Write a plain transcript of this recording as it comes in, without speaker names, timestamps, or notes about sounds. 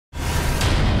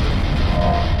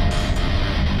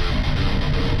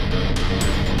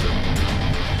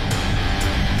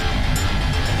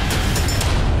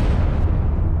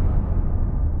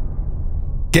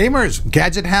Gamers,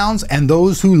 gadget hounds, and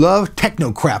those who love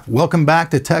techno crap, welcome back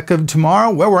to Tech of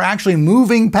Tomorrow, where we're actually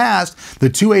moving past the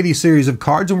 280 series of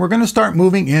cards and we're going to start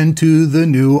moving into the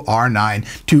new R9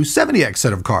 270X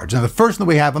set of cards. Now, the first that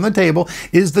we have on the table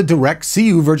is the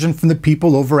DirectCU version from the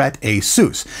people over at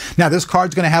ASUS. Now, this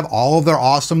card's going to have all of their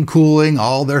awesome cooling,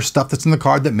 all their stuff that's in the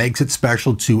card that makes it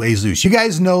special to ASUS. You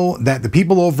guys know that the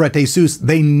people over at ASUS,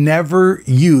 they never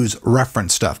use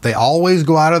reference stuff. They always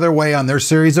go out of their way on their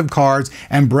series of cards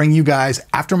and bring you guys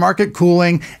aftermarket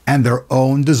cooling and their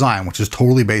own design, which is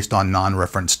totally based on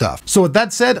non-reference stuff. So with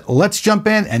that said, let's jump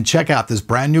in and check out this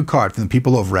brand new card from the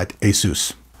people over at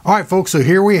ASUS. All right, folks, so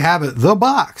here we have it, the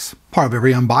box. Part of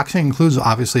every unboxing includes,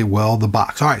 obviously, well, the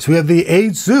box. All right, so we have the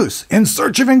ASUS In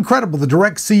Search of Incredible, the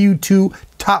DirectCU 2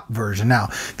 top version. Now,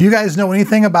 if you guys know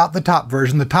anything about the top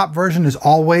version is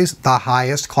always the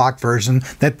highest clock version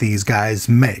that these guys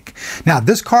make. Now,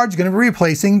 this card's going to be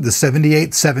replacing the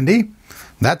 7870.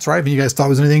 That's right, if you guys thought it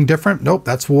was anything different, nope,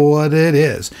 that's what it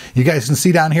is. You guys can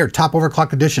see down here, top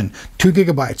overclock edition, 2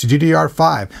 gigabytes,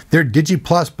 DDR5, their Digi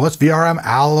plus VRM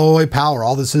alloy power.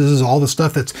 All this is all the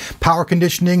stuff that's power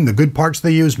conditioning, the good parts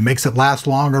they use, makes it last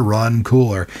longer, run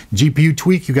cooler. GPU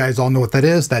tweak, you guys all know what that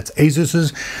is. That's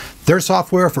ASUS's, their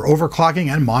software for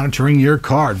overclocking and monitoring your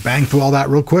card. Bang through all that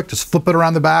real quick, just flip it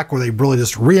around the back where they really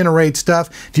just reiterate stuff.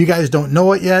 If you guys don't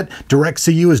know it yet,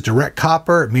 DirectCU is direct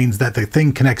copper. It means that the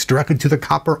thing connects directly to the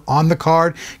copper on the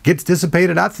card, gets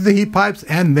dissipated out through the heat pipes,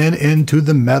 and then into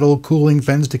the metal cooling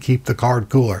fins to keep the card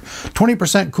cooler.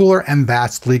 20% cooler and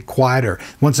vastly quieter.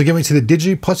 Once again, we see the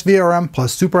Digi plus VRM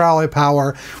plus super alloy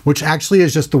power, which actually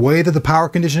is just the way that the power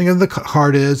conditioning of the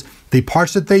card is, the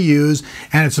parts that they use,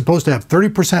 and it's supposed to have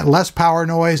 30% less power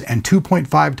noise and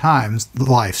 2.5 times the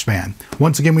lifespan.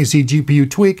 Once again, we see GPU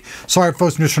tweak. Sorry,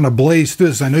 folks, I'm just trying to blaze through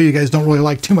this. I know you guys don't really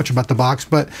like too much about the box,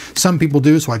 but some people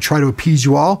do, so I try to appease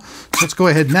you all. So let's go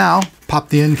ahead now, pop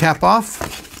the end cap off.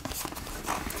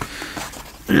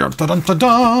 The R9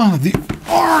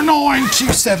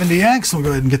 270X. We'll go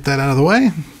ahead and get that out of the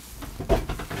way.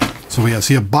 So we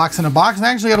see a box in a box. I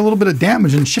actually got a little bit of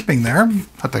damage in shipping there.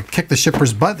 Had to kick the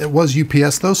shipper's butt. It was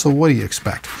UPS though, so what do you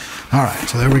expect? All right,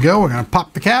 so there we go. We're gonna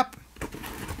pop the cap.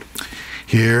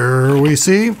 Here we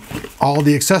see all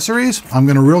the accessories. I'm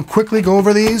gonna real quickly go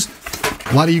over these.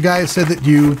 A lot of you guys said that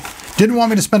you didn't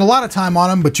want me to spend a lot of time on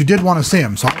them, but you did want to see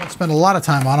them. So I won't spend a lot of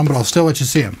time on them, but I'll still let you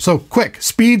see them. So quick,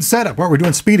 speed setup. What, we're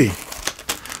doing speedy.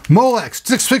 Molex,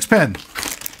 6 pin.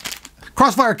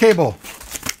 Crossfire cable.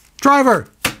 Driver.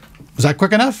 Was that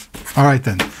quick enough? All right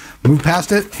then, move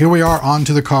past it. Here we are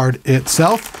onto the card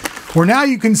itself, where now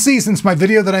you can see, since my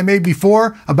video that I made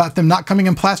before about them not coming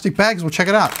in plastic bags, well, check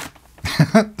it out.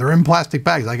 They're in plastic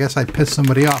bags. I guess I pissed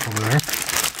somebody off over there.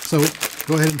 So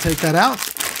go ahead and take that out.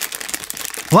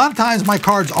 A lot of times my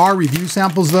cards are review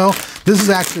samples though. This is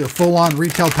actually a full-on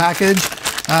retail package.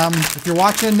 If you're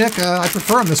watching, Nick, I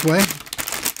prefer them this way.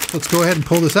 Let's go ahead and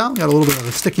pull this out. Got a little bit of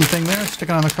a sticky thing there, stick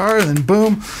it on the card, and then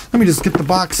boom. Let me just get the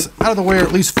box out of the way, or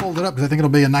at least fold it up, because I think it'll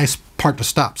be a nice part to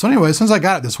stop. So anyway, since I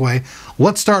got it this way,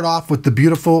 let's start off with the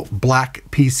beautiful black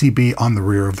PCB on the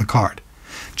rear of the card.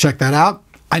 Check that out.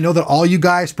 I know that all you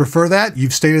guys prefer that.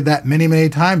 You've stated that many, many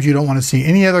times. You don't want to see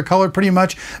any other color pretty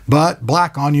much, but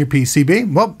black on your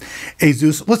PCB. Well,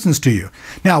 ASUS listens to you.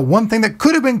 Now, one thing that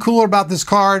could have been cooler about this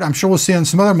card, I'm sure we'll see on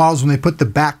some other models when they put the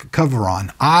back cover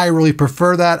on. I really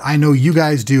prefer that. I know you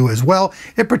guys do as well.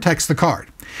 It protects the card.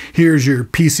 Here's your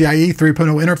PCIe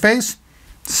 3.0 interface.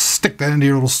 Stick that into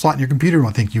your little slot in your computer.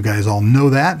 I think you guys all know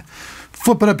that.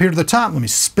 Flip it up here to the top. Let me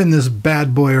spin this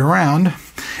bad boy around.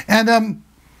 And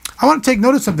I want to take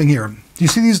note of something here. Do you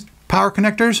see these power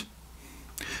connectors?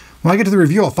 When I get to the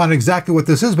review, I'll find out exactly what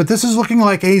this is, but this is looking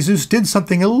like ASUS did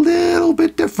something a little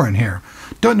bit different here.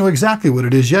 Don't know exactly what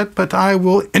it is yet, but I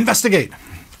will investigate.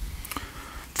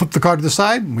 Flip the card to the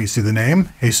side, and we see the name,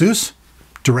 ASUS,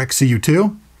 DirectCU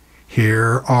 2.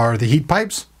 Here are the heat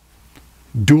pipes.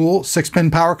 Dual 6-pin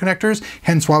power connectors,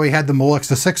 hence why we had the Molex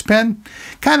to 6-pin.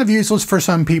 Kind of useless for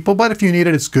some people, but if you need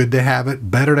it, it's good to have it.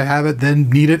 Better to have it than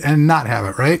need it and not have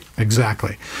it, right?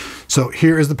 Exactly. So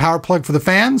here is the power plug for the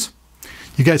fans.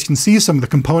 You guys can see some of the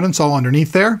components all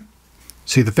underneath there.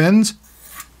 See the fins?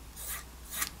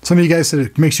 Some of you guys said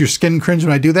it makes your skin cringe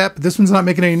when I do that, but this one's not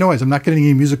making any noise. I'm not getting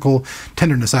any musical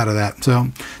tenderness out of that. So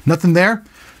nothing there.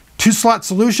 2-slot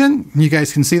solution. You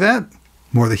guys can see that.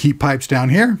 More of the heat pipes down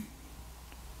here.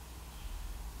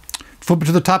 Flip it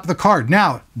to the top of the card.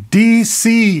 Now,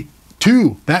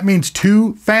 DC2, that means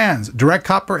 2 fans, direct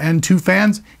copper and 2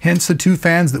 fans, hence the 2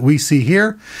 fans that we see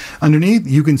here. Underneath,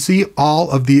 you can see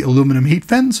all of the aluminum heat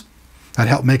fins that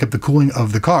help make up the cooling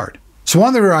of the card. So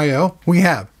on the rear I/O, we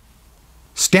have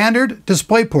Standard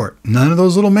DisplayPort, none of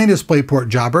those little mini DisplayPort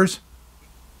jobbers.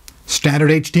 Standard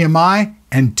HDMI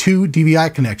and 2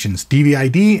 DVI connections,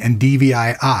 DVI-D and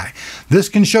DVI-I. This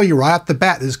can show you right off the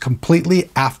bat, this is completely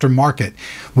aftermarket.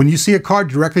 When you see a card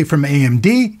directly from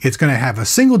AMD, it's going to have a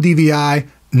single DVI,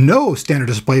 no standard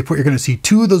DisplayPort. You're going to see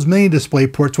 2 of those mini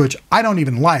DisplayPorts, which I don't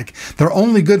even like. They're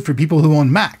only good for people who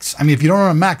own Macs. I mean, if you don't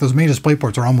own a Mac, those mini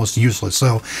DisplayPorts are almost useless.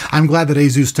 So I'm glad that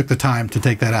ASUS took the time to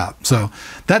take that out. So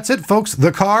that's it, folks.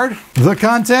 The card, the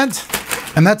content,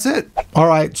 and that's it. All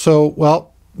right, so, well,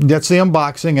 that's the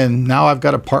unboxing, and now I've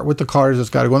got to part with the cards. It's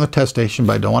got to go on the test station,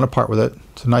 but I don't want to part with it.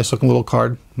 It's a nice looking little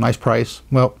card, nice price.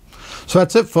 Well, so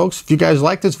that's it, folks. If you guys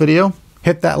like this video,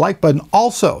 hit that like button.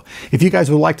 Also, if you guys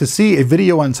would like to see a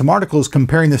video on some articles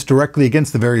comparing this directly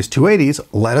against the various 280s,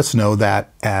 let us know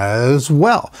that as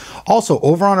well. Also,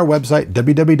 over on our website,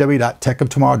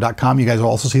 www.techoftomorrow.com, you guys will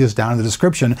also see this down in the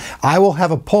description. I will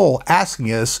have a poll asking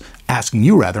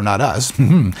you rather, not us,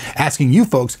 asking you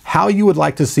folks how you would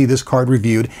like to see this card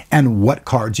reviewed and what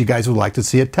cards you guys would like to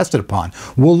see it tested upon.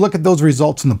 We'll look at those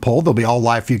results in the poll. They'll be all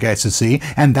live for you guys to see,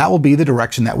 and that will be the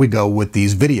direction that we go with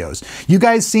these videos. You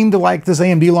guys seem to like this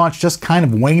AMD launch just kind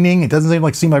of waning. It doesn't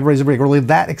seem like everybody's really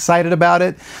that excited about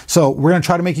it. So we're going to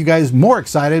try to make you guys more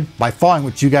excited by following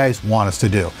what you guys want us to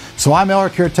do. So I'm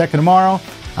Eric here at Tech of Tomorrow.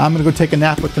 I'm going to go take a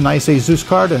nap with the nice ASUS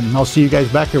card, and I'll see you guys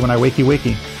back here when I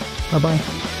wakey.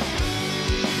 Bye-bye.